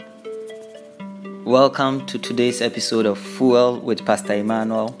Welcome to today's episode of Fuel with Pastor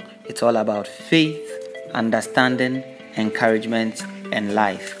Emmanuel. It's all about faith, understanding, encouragement, and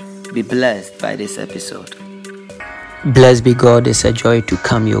life. Be blessed by this episode. Blessed be God, it's a joy to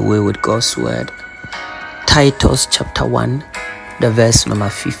come your way with God's word. Titus chapter 1, the verse number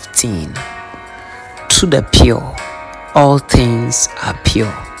 15. To the pure, all things are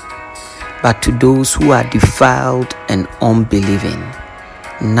pure. But to those who are defiled and unbelieving,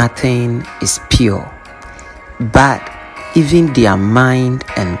 nothing is pure, but even their mind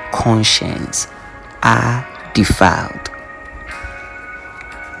and conscience are defiled.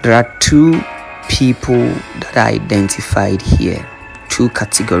 There are two people that are identified here, two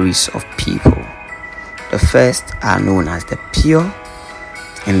categories of people. The first are known as the pure,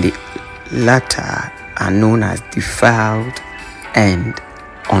 and the latter are known as defiled and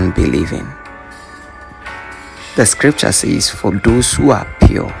unbelieving. The scripture says, for those who are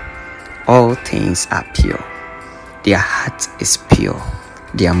pure, all things are pure. Their heart is pure,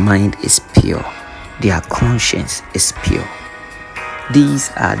 their mind is pure, their conscience is pure. These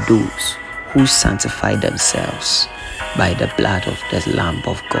are those who sanctify themselves by the blood of the Lamb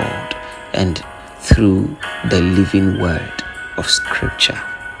of God and through the living word of scripture.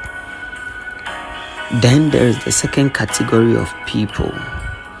 Then there is the second category of people.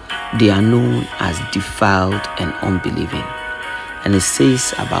 They are known as defiled and unbelieving. And it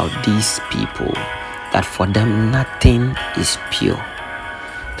says about these people that for them nothing is pure.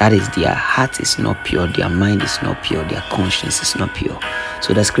 That is, their heart is not pure, their mind is not pure, their conscience is not pure.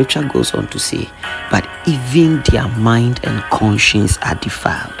 So the scripture goes on to say, but even their mind and conscience are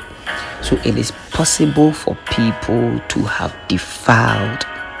defiled. So it is possible for people to have defiled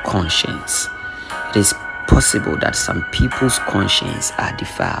conscience. It is possible that some people's conscience are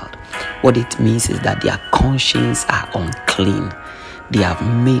defiled. What it means is that their conscience are unclean. They have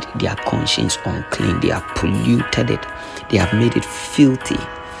made their conscience unclean. They have polluted it. They have made it filthy.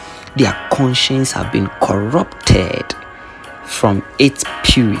 Their conscience have been corrupted from its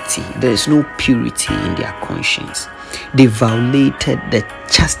purity. There is no purity in their conscience. They violated the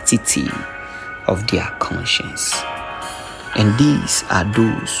chastity of their conscience. And these are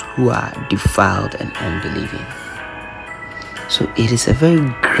those who are defiled and unbelieving. So it is a very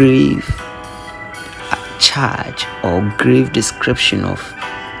grave charge or grave description of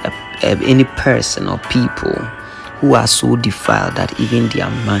any person or people who are so defiled that even their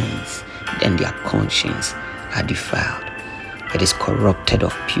minds and their conscience are defiled. It is corrupted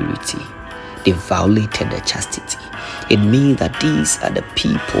of purity. They violated the chastity. It means that these are the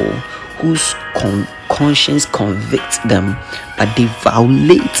people whose conscience convicts them, but they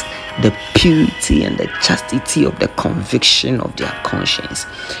violate the purity and the chastity of the conviction of their conscience.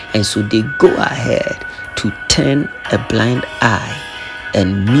 And so they go ahead to turn a blind eye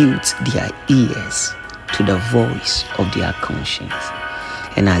and mute their ears to the voice of their conscience.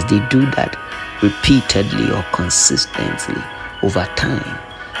 And as they do that repeatedly or consistently over time,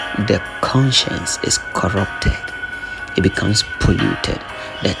 the conscience is corrupted. It becomes polluted.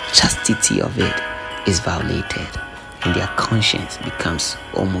 The chastity of it is violated, and their conscience becomes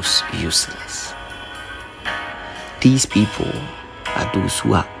almost useless. These people are those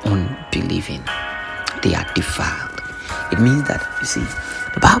who are unbelieving. They are defiled. It means that, you see,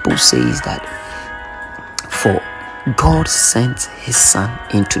 the Bible says that for God sent his Son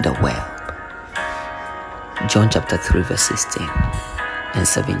into the world. John chapter 3 verse 16 and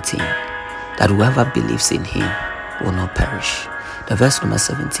 17. That whoever believes in him will not perish. The verse number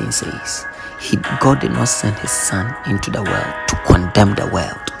 17 says, God did not send his Son into the world to condemn the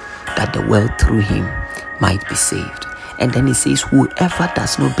world, that the world through him might be saved. And then he says, whoever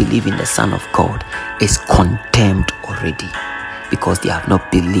does not believe in the Son of God is condemned already, because they have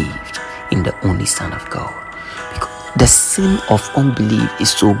not believed in the only Son of God. Because the sin of unbelief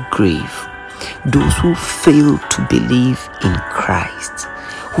is so grave. Those who fail to believe in Christ,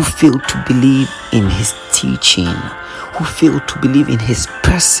 who fail to believe in his teaching, who fail to believe in his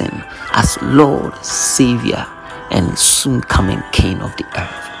person as Lord, Savior, and soon coming King of the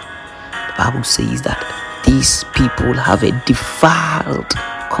earth. The Bible says that these people have a defiled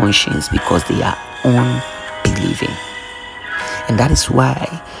conscience because they are unbelieving. And that is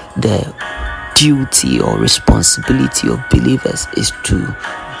why the duty or responsibility of believers is to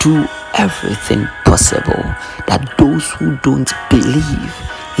do everything possible that those who don't believe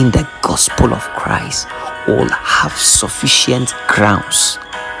in the gospel of Christ all have sufficient grounds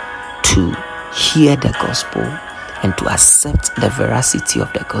to hear the gospel and to accept the veracity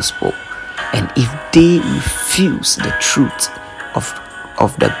of the gospel. And if they refuse the truth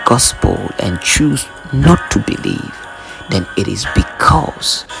of the gospel and choose not to believe, then it is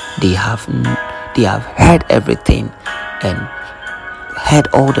because they have they have heard everything and heard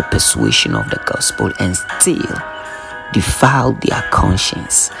all the persuasion of the gospel and still defile their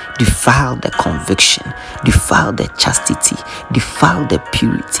conscience, defile the conviction, defile the chastity, defile the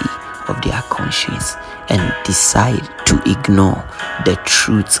purity of their conscience, and decide to ignore the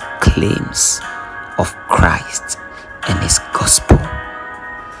truth claims of Christ and his gospel.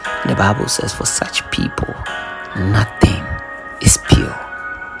 The Bible says for such people, nothing is pure.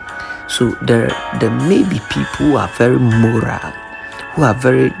 So there may be people who are very moral, who are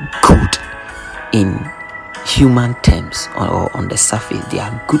very good in human terms or on the surface. They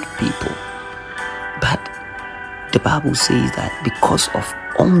are good people. But the Bible says that because of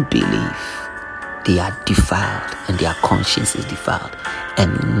unbelief, they are defiled and their conscience is defiled,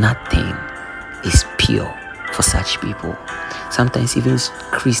 and nothing is pure for such people. Sometimes even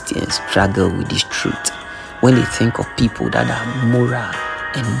Christians struggle with this truth when they think of people that are moral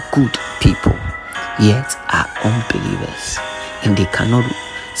and good people, yet are unbelievers, and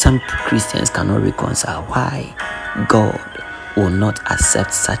some Christians cannot reconcile why God will not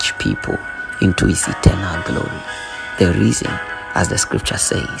accept such people into his eternal glory. The reason, as the scripture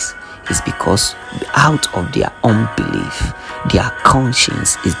says, is because out of their unbelief, their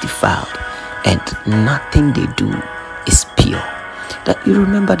conscience is defiled, and nothing they do is pure. That you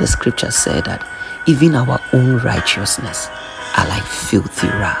remember the scripture said that even our own righteousness are like filthy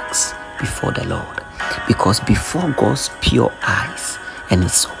rags before the Lord. Because before God's pure eyes and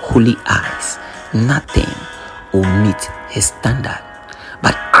his holy eyes, nothing will meet his standard.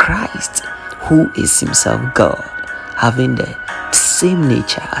 But Christ, who is himself God, having the same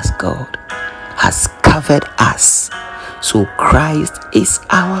nature as God, has covered us. So Christ is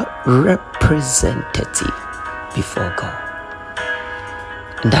our representative before God.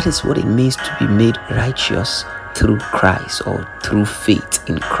 And that is what it means to be made righteous through Christ or through faith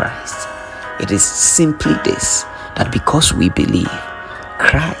in Christ. It is simply this, that because we believe,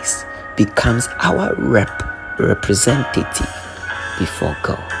 Christ becomes our representative before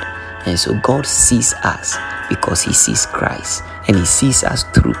God. And so God sees us because he sees Christ, and he sees us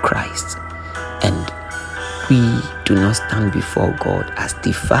through Christ. And we do not stand before God as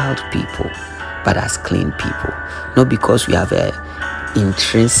defiled people, but as clean people. Not because we have an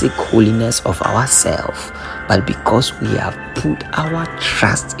intrinsic holiness of ourselves, but because we have put our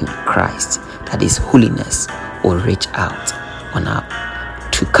trust in Christ, that his holiness will reach out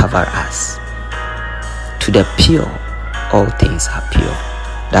to cover us. To the pure, all things are pure.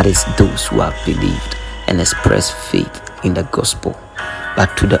 That is those who have believed and expressed faith in the gospel.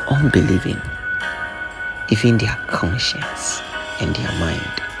 But to the unbelieving, even their conscience and their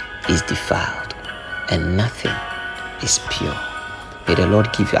mind is defiled, and nothing is pure. May the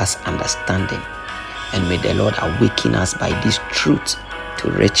Lord give us understanding, and may the Lord awaken us by this truth to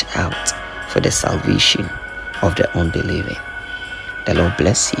reach out for the salvation of the unbelieving. The Lord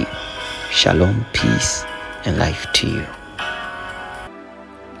bless you. Shalom, peace, and life to you.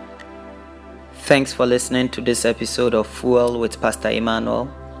 Thanks for listening to this episode of Fuel with Pastor Emmanuel.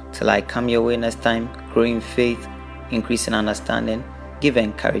 Till I come your way next time, grow in faith, increase in understanding, give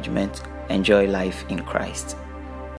encouragement, enjoy life in Christ.